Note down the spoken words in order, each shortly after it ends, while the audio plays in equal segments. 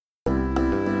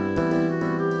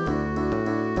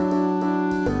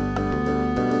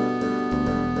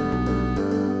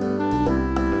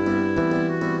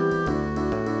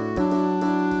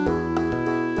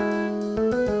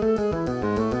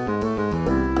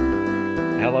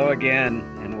Hello again,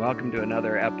 and welcome to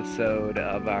another episode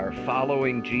of our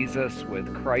Following Jesus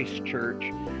with Christ Church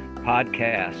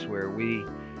podcast, where we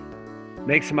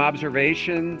make some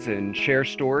observations and share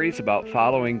stories about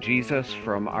following Jesus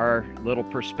from our little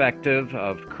perspective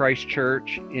of Christ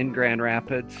Church in Grand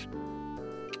Rapids.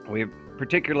 We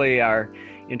particularly are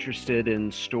interested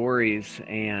in stories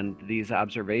and these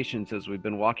observations as we've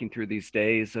been walking through these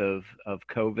days of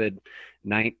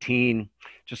COVID-19,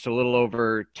 just a little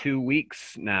over 2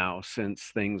 weeks now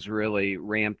since things really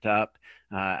ramped up.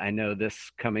 I know this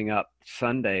coming up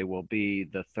Sunday will be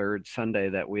the third Sunday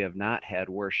that we have not had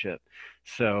worship.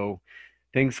 So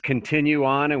things continue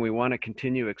on, and we want to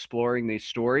continue exploring these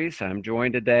stories. I'm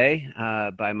joined today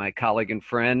by my colleague and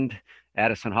friend,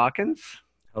 Addison Hawkins.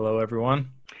 Hello, everyone.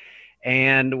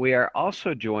 And we are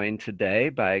also joined today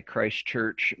by Christ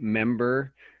Church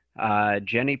member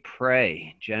Jenny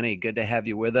Prey. Jenny, good to have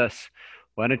you with us.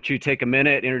 Why don't you take a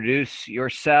minute, introduce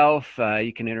yourself.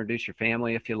 You can introduce your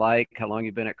family if you like, how long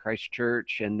you've been at Christ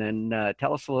Church, and then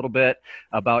tell us a little bit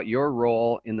about your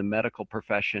role in the medical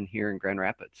profession here in Grand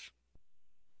Rapids.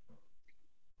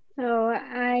 So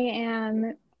I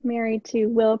am married to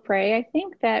Will Prey. I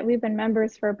think that we've been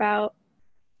members for about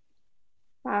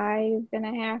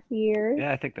 5.5 years.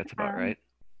 Yeah, I think that's about right.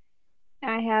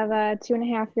 I have a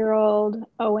 2.5-year-old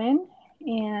Owen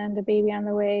and a baby on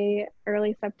the way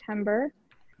early September.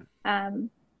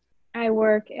 I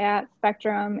work at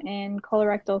Spectrum in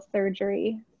colorectal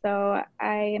surgery. So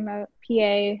I am a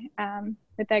PA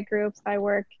with that group. So I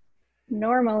work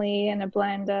normally in a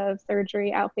blend of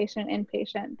surgery, outpatient,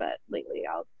 inpatient, but lately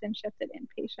I've been shifted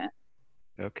inpatient.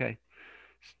 Okay.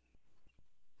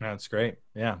 That's great.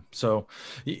 Yeah. So,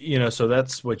 so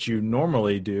that's what you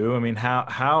normally do. I mean,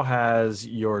 how has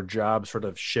your job sort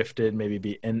of shifted,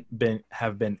 maybe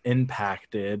have been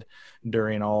impacted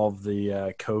during all of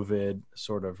the COVID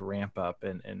sort of ramp up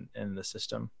in the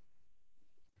system?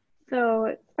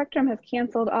 So Spectrum has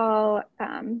canceled all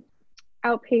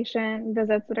outpatient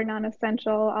visits that are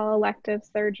non-essential, all elective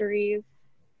surgeries,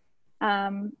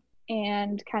 and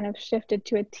kind of shifted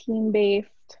to a team-based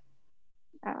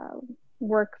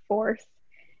workforce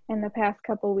in the past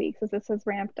couple weeks as this has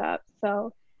ramped up.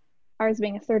 So ours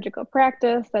being a surgical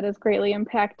practice, that has greatly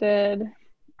impacted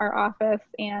our office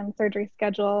and surgery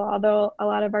schedule, although a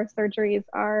lot of our surgeries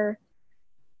are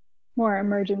more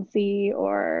emergency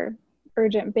or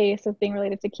urgent based with being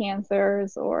related to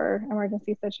cancers or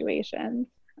emergency situations.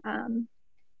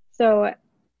 So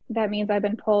that means I've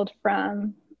been pulled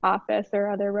from office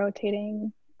or other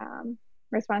rotating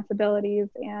responsibilities,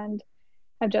 and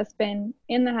I've just been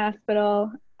in the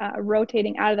hospital,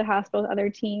 rotating out of the hospital with other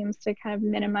teams to kind of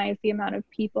minimize the amount of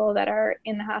people that are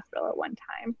in the hospital at one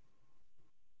time.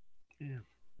 Yeah.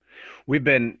 We've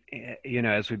been,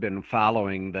 as we've been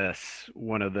following this,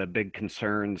 one of the big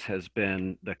concerns has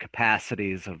been the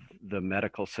capacities of the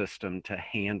medical system to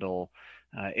handle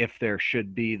if there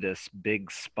should be this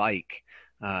big spike.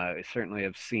 I certainly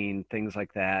have seen things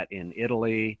like that in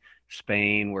Italy,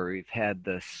 Spain, where we've had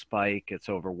this spike. It's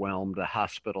overwhelmed the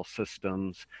hospital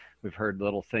systems. We've heard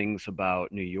little things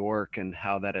about New York and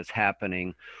how that is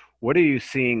happening. What are you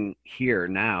seeing here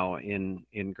now in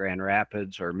Grand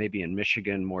Rapids, or maybe in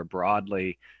Michigan more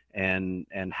broadly, and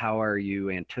how are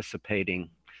you anticipating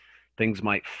things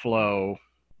might flow,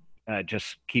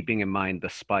 just keeping in mind the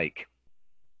spike?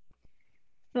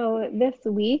 So this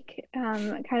week,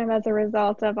 kind of as a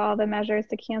result of all the measures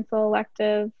to cancel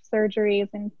elective surgeries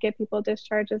and get people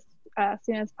discharged as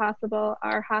soon as possible,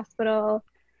 our hospital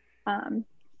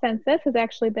census has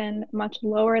actually been much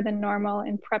lower than normal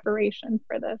in preparation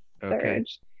for this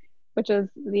surge, which is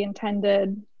the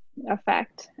intended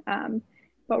effect.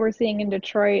 But we're seeing in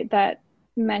Detroit that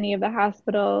many of the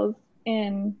hospitals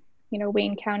in,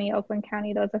 Wayne County, Oakland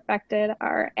County, those affected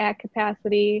are at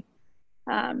capacity,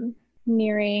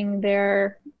 nearing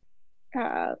their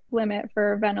limit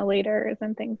for ventilators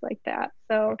and things like that.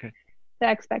 So the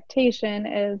expectation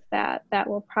is that that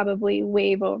will probably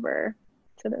wave over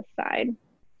to this side.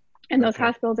 And those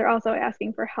hospitals are also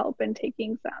asking for help in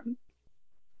taking some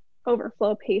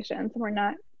overflow patients. We're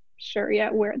not sure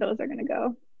yet where those are going to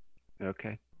go.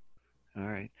 Okay. All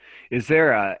right. Is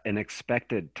there an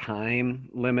expected time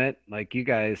limit? Like, you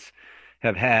guys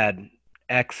have had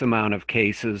X amount of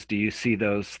cases. Do you see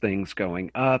those things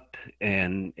going up?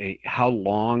 And how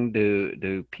long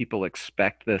do people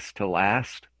expect this to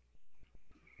last?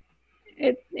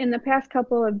 In the past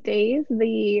couple of days,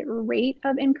 the rate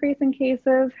of increase in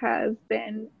cases has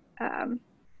been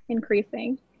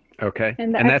increasing. Okay.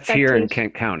 And that's here in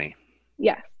Kent County?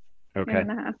 Yes. Okay. In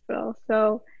the hospital.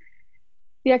 So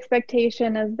the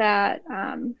expectation is that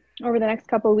over the next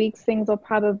couple of weeks, things will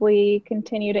probably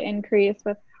continue to increase,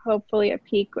 with hopefully a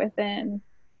peak within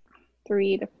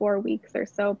 3 to 4 weeks or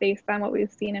so, based on what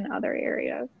we've seen in other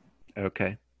areas.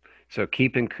 Okay. So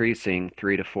keep increasing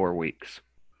 3 to 4 weeks.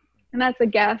 And that's a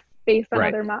guess based on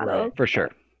Right. other models. For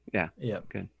sure. Yeah. Yeah.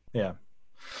 Good. Yeah.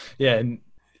 Yeah. And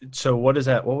so what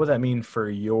would that mean for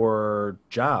your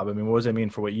job? I mean, what does that mean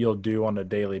for what you'll do on a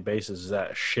daily basis? Is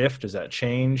that a shift? Does that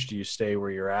change? Do you stay where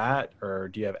you're at, or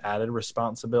do you have added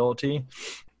responsibility?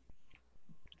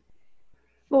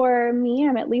 For me,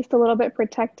 I'm at least a little bit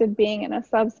protected being in a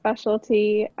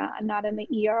subspecialty, not in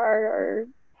the ER or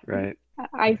Right.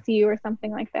 ICU or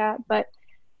something like that. But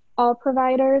all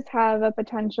providers have a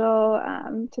potential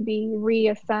to be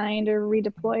reassigned or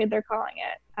redeployed, they're calling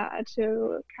it,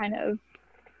 to kind of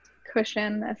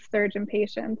cushion this surge in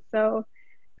patients. So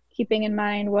keeping in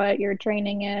mind what your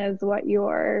training is, what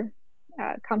you're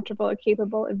comfortable or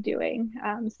capable of doing.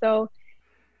 So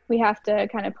we have to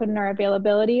kind of put in our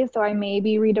availability. So I may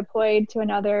be redeployed to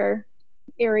another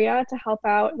area to help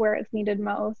out where it's needed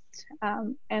most.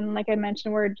 And like I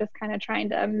mentioned, we're just kind of trying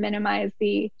to minimize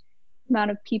the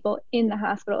amount of people in the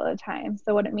hospital at a time.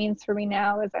 So what it means for me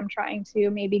now is I'm trying to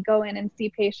maybe go in and see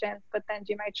patients, but then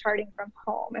do my charting from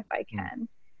home if I can,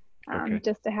 Okay.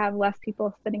 just to have less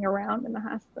people sitting around in the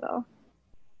hospital.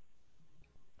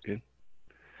 Good.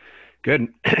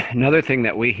 Good. Another thing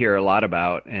that we hear a lot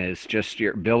about is just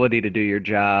your ability to do your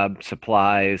job,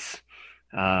 supplies.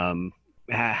 How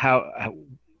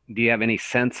do you have any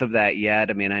sense of that yet?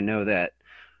 I mean, I know that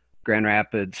Grand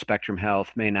Rapids Spectrum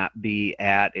Health may not be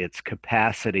at its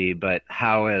capacity, but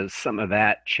how has some of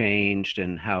that changed,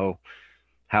 and how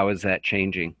is that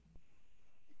changing?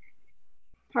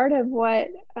 Part of what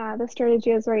the strategy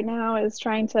is right now is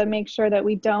trying to make sure that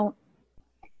we don't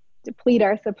deplete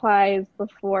our supplies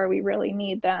before we really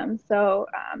need them. So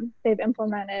they've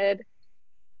implemented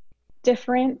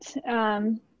different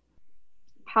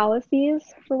policies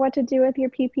for what to do with your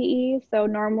PPE. So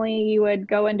normally you would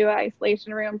go into an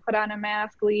isolation room, put on a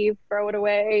mask, leave, throw it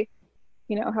away,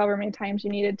 however many times you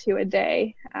needed to a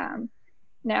day.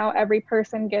 Now every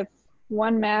person gets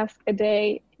one mask a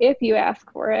day if you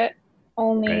ask for it,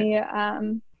 only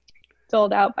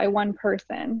doled out by one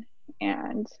person.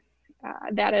 And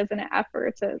that is an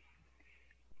effort to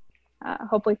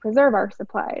hopefully preserve our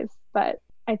supplies. But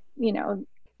I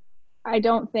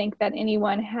don't think that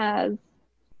anyone has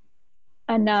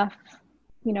enough,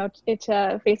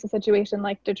 to face a situation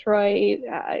like Detroit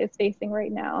is facing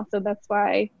right now. So that's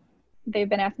why they've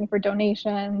been asking for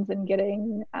donations and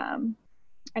getting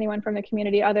anyone from the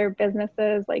community, other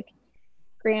businesses like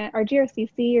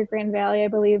GRCC or Grand Valley, I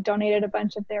believe, donated a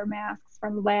bunch of their masks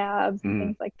from labs and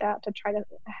things like that to try to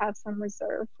have some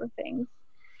reserve for things.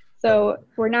 So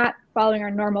we're not following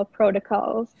our normal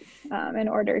protocols in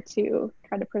order to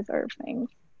try to preserve things.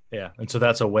 Yeah. And so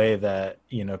that's a way that,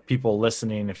 people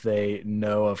listening, if they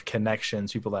know of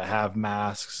connections, people that have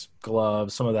masks,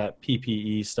 gloves, some of that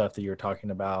PPE stuff that you're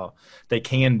talking about, they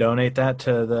can donate that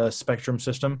to the Spectrum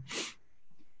system.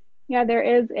 Yeah, there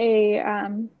is a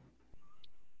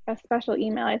special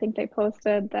email I think they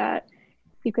posted that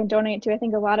you can donate to. I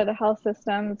think a lot of the health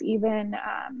systems, even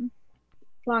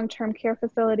long-term care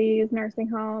facilities, nursing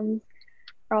homes,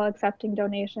 are all accepting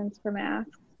donations for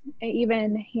masks.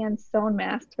 Even hand-sewn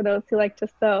masks for those who like to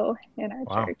sew in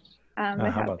our church.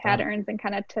 They have patterns and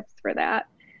kind of tips for that,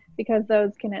 because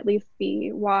those can at least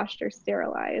be washed or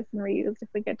sterilized and reused if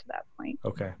we get to that point.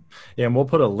 Okay. Yeah, and we'll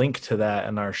put a link to that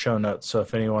in our show notes. So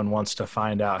if anyone wants to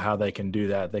find out how they can do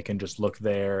that, they can just look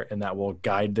there, and that will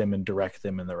guide them and direct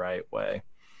them in the right way.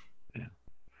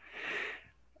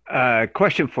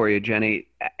 Question for you, Jenny.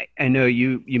 I know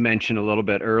you mentioned a little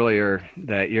bit earlier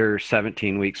that you're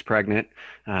 17 weeks pregnant.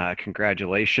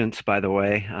 Congratulations, by the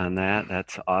way, on that.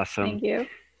 That's awesome. Thank you.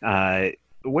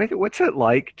 What's it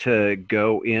like to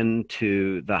go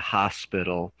into the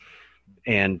hospital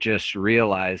and just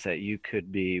realize that you could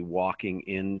be walking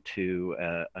into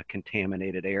a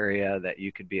contaminated area, that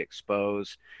you could be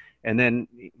exposed? And then,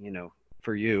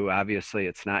 for you, obviously,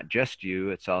 it's not just you,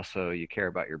 it's also you care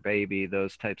about your baby,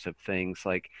 those types of things.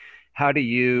 Like, how do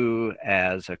you,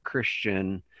 as a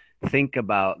Christian, think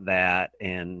about that,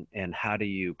 and how do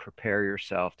you prepare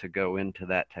yourself to go into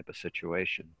that type of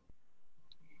situation?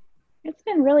 It's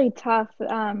been really tough.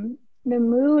 The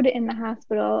mood in the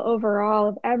hospital overall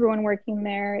of everyone working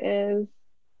there is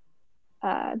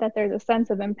that there's a sense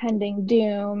of impending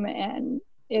doom, and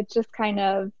it's just kind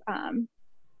of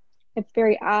it's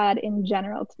very odd in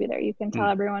general to be there. You can tell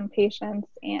everyone, patients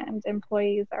and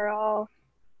employees, are all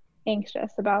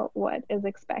anxious about what is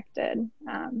expected.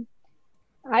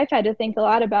 I've had to think a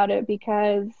lot about it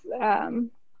because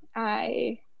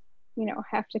I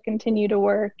have to continue to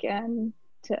work and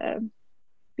to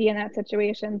be in that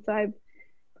situation. So I've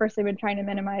personally been trying to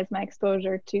minimize my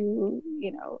exposure to,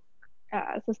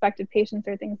 suspected patients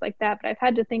or things like that. But I've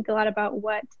had to think a lot about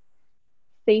what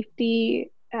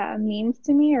safety means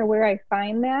to me, or where I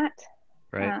find that.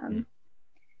 Right.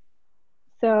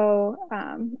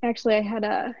 Actually, I had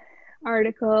a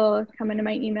article come into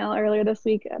my email earlier this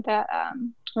week that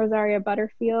Rosaria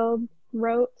Butterfield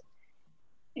wrote,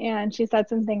 and she said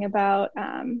something about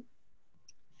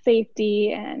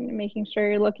safety and making sure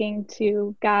you're looking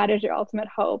to God as your ultimate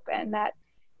hope, and that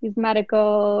these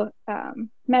medical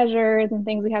measures and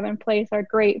things we have in place are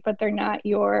great, but that's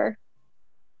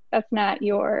not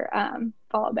your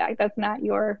fallback. That's not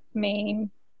your main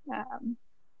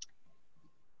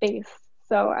base.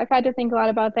 So I've had to think a lot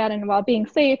about that, and while being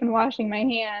safe and washing my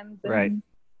hands and, Right.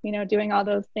 Doing all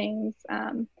those things,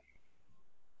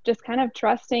 just kind of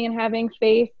trusting and having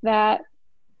faith that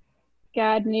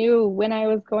God knew when I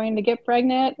was going to get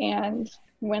pregnant and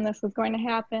when this was going to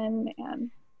happen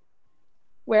and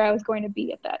where I was going to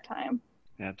be at that time.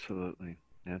 Absolutely.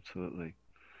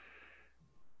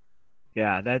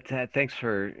 Yeah, thanks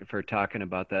for talking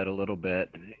about that a little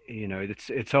bit.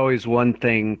 It's always one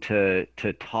thing to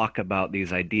talk about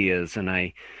these ideas, and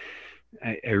I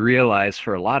realize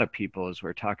for a lot of people, as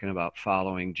we're talking about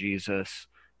following Jesus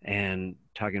and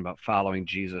talking about following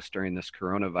Jesus during this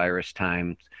coronavirus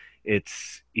time,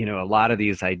 it's, a lot of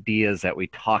these ideas that we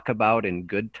talk about in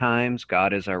good times,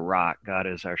 God is our rock, God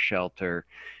is our shelter,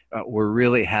 we're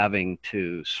really having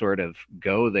to sort of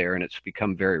go there, and it's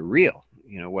become very real,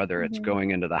 whether it's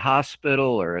going into the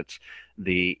hospital or it's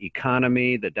the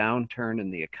economy, the downturn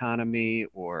in the economy,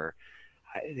 or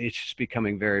it's just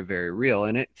becoming very, very real.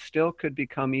 And it still could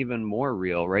become even more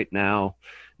real. Right now,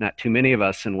 not too many of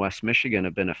us in West Michigan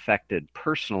have been affected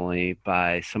personally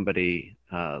by somebody,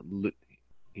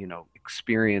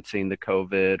 experiencing the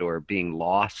COVID or being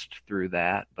lost through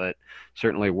that. But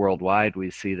certainly worldwide, we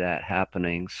see that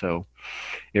happening. So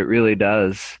it really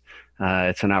does.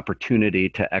 It's an opportunity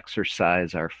to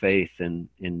exercise our faith in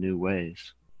new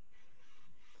ways.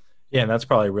 Yeah, and that's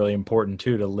probably really important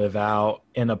too, to live out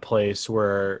in a place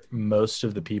where most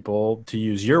of the people, to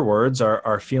use your words,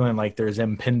 are feeling like there's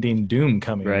impending doom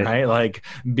coming, right? Like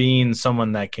being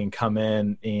someone that can come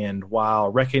in and,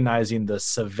 while recognizing the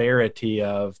severity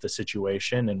of the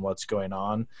situation and what's going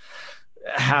on,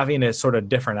 having a sort of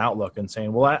different outlook and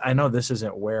saying, well, I know this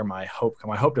isn't where my hope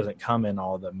doesn't come in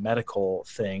all the medical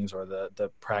things or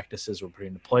the practices we're putting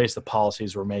into place, the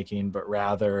policies we're making, but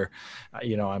rather,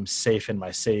 I'm safe in my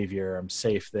Savior. I'm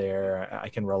safe there. I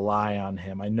can rely on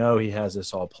him. I know he has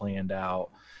this all planned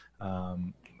out.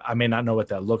 I may not know what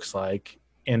that looks like,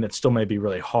 and it still may be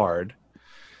really hard.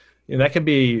 That could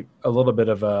be a little bit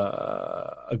of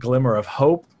a glimmer of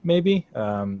hope, maybe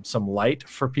some light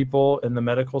for people in the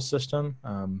medical system,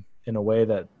 in a way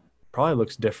that probably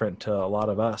looks different to a lot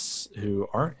of us who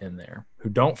aren't in there, who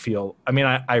don't feel. I mean,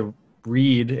 I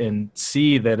read and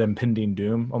see that impending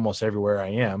doom almost everywhere I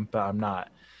am, but I'm not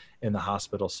in the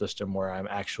hospital system where I'm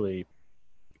actually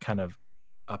kind of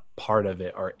a part of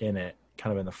it or in it,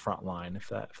 kind of in the front line, if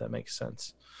that makes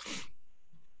sense.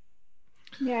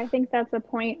 Yeah, I think that's a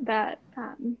point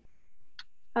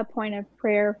of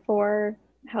prayer for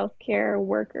healthcare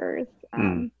workers.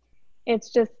 It's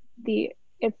just the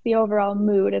overall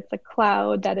mood. It's a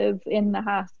cloud that is in the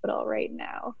hospital right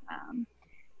now.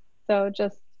 So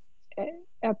just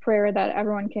a prayer that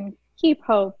everyone can keep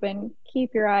hope and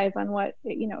keep your eyes on what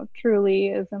truly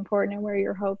is important and where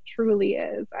your hope truly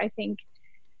is. I think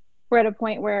we're at a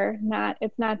point where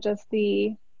it's not just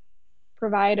the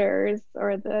providers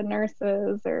or the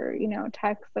nurses or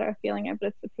techs that are feeling it, but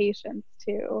it's the patients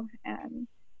too. And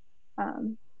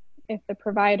if the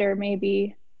provider,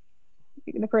 maybe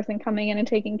the person coming in and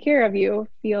taking care of you,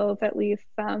 feels at least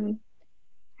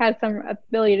has some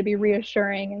ability to be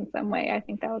reassuring in some way, I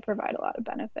think that would provide a lot of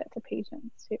benefit to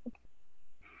patients too.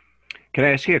 Can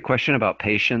I ask you a question about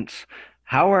patients?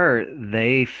 How are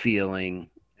they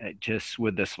feeling just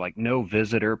with this like no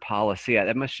visitor policy?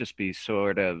 That must just be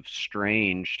sort of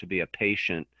strange to be a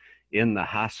patient in the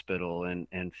hospital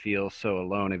and feel so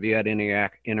alone. Have you had any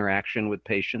interaction with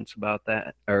patients about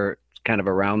that, or kind of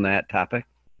around that topic?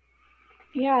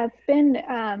 Yeah, it's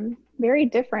been very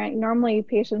different. Normally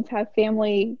patients have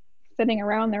family sitting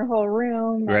around their whole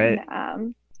room, right?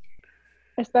 And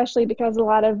especially because a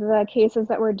lot of the cases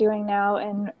that we're doing now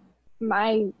in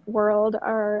my world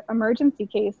are emergency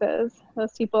cases.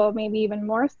 Those people, maybe even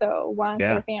more so, want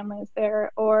their families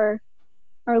there, or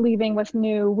are leaving with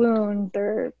new wounds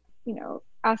or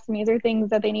ostomies or things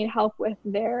that they need help with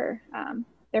there.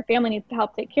 their family needs to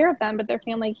help take care of them, but their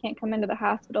family can't come into the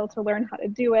hospital to learn how to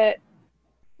do it.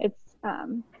 It's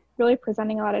really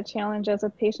presenting a lot of challenges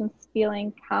with patients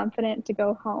feeling confident to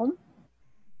go home.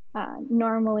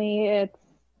 Normally it's,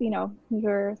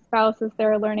 your spouse is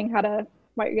there learning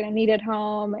what you're going to need at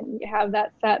home, and you have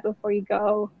that set before you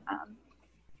go.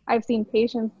 I've seen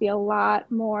patients be a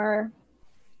lot more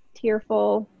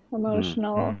tearful,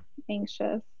 emotional,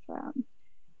 anxious.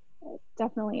 It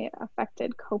definitely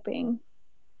affected coping,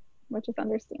 which is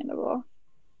understandable.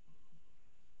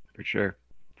 For sure.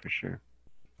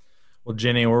 Well,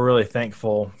 Jenny, we're really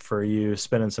thankful for you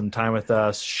spending some time with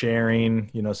us,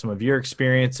 sharing, some of your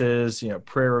experiences,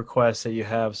 prayer requests that you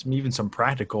have, even some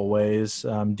practical ways.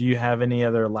 Do you have any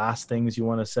other last things you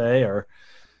want to say, or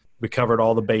we covered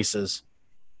all the bases?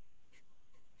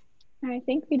 I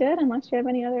think we did, unless you have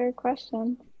any other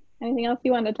questions. Anything else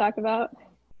you wanted to talk about?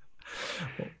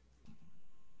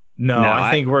 No, I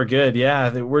think we're good.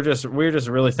 Yeah, we're just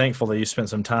really thankful that you spent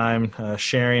some time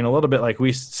sharing a little bit, like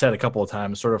we said a couple of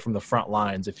times, sort of from the front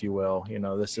lines, if you will.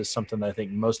 This is something that I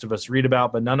think most of us read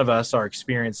about, but none of us are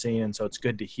experiencing, and so it's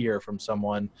good to hear from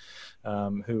someone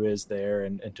who is there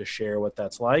and to share what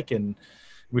that's like. And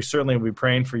we certainly will be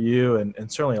praying for you, and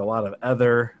certainly a lot of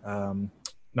other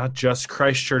not just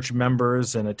Christ Church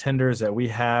members and attenders that we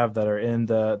have that are in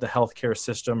the healthcare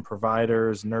system,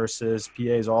 providers, nurses,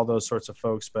 PAs, all those sorts of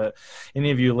folks. But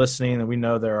any of you listening, and we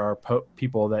know there are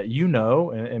people that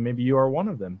and maybe you are one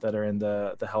of them that are in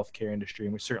the healthcare industry.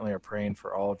 And we certainly are praying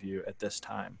for all of you at this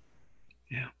time.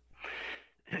 Yeah.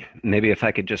 Maybe if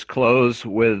I could just close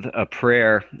with a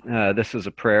prayer. This is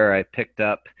a prayer I picked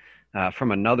up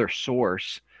from another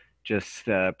source, just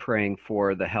praying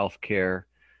for the healthcare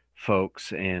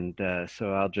folks, and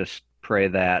so I'll just pray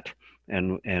that,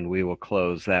 and we will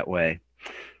close that way.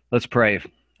 Let's pray.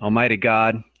 Almighty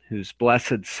God, whose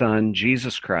blessed Son,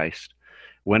 Jesus Christ,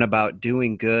 went about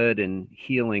doing good and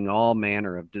healing all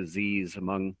manner of disease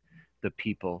among the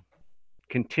people,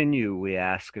 continue, we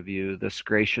ask of you, this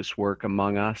gracious work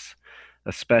among us,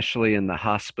 especially in the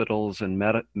hospitals and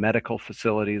medical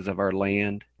facilities of our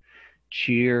land.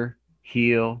 Cheer,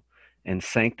 heal, and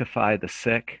sanctify the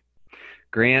sick.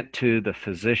 Grant to the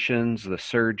physicians, the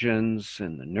surgeons,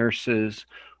 and the nurses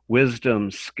wisdom,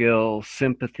 skill,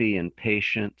 sympathy, and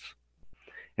patience,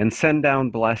 and send down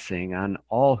blessing on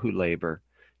all who labor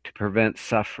to prevent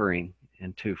suffering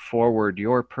and to forward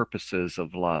your purposes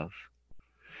of love.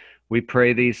 We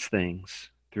pray these things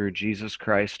through Jesus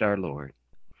Christ our Lord.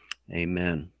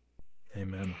 Amen.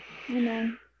 Amen.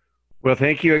 Amen. Well,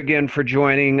 thank you again for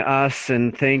joining us,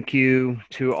 and thank you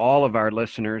to all of our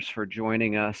listeners for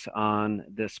joining us on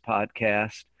this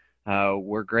podcast.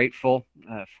 We're grateful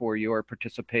for your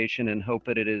participation and hope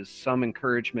that it is some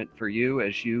encouragement for you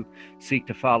as you seek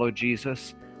to follow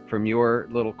Jesus from your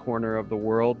little corner of the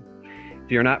world.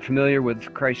 If you're not familiar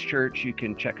with Christ Church, you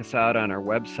can check us out on our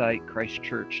website,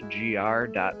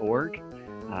 christchurchgr.org.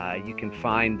 You can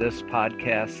find this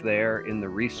podcast there in the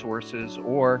resources,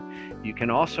 or you can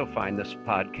also find this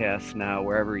podcast now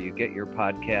wherever you get your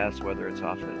podcasts, whether it's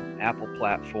off an Apple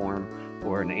platform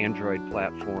or an Android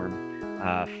platform,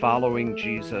 Following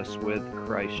Jesus with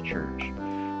Christ Church.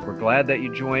 We're glad that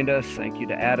you joined us. Thank you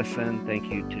to Addison.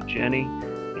 Thank you to Jenny.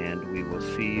 And we will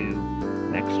see you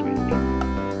next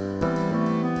week.